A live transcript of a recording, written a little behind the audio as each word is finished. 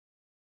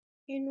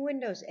In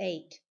Windows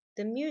 8,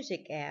 the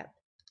Music app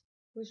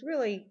was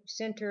really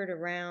centered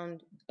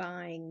around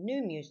buying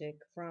new music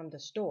from the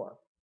store.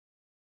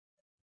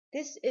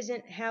 This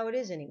isn't how it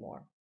is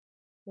anymore.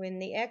 When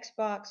the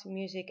Xbox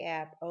Music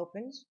app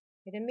opens,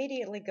 it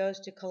immediately goes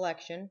to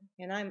Collection,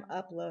 and I'm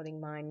uploading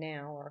mine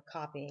now or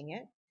copying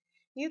it.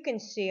 You can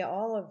see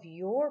all of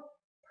your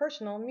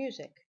personal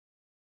music.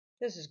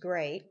 This is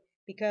great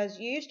because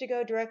you used to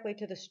go directly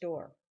to the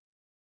store.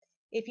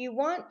 If you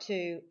want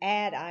to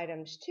add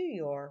items to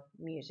your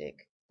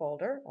music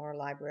folder or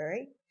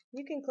library,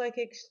 you can click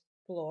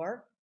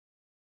Explore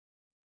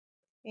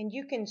and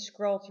you can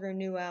scroll through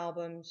new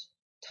albums,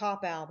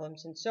 top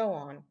albums, and so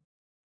on.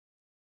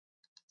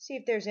 See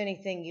if there's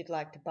anything you'd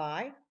like to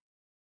buy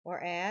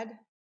or add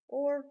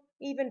or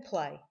even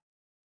play.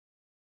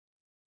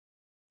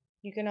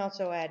 You can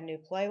also add new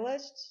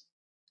playlists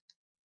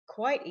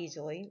quite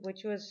easily,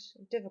 which was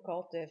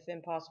difficult if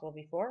impossible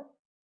before,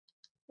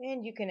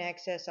 and you can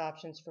access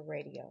options for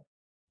radio.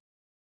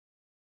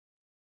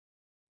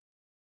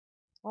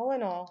 All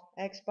in all,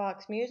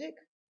 Xbox Music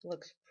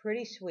looks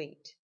pretty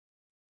sweet.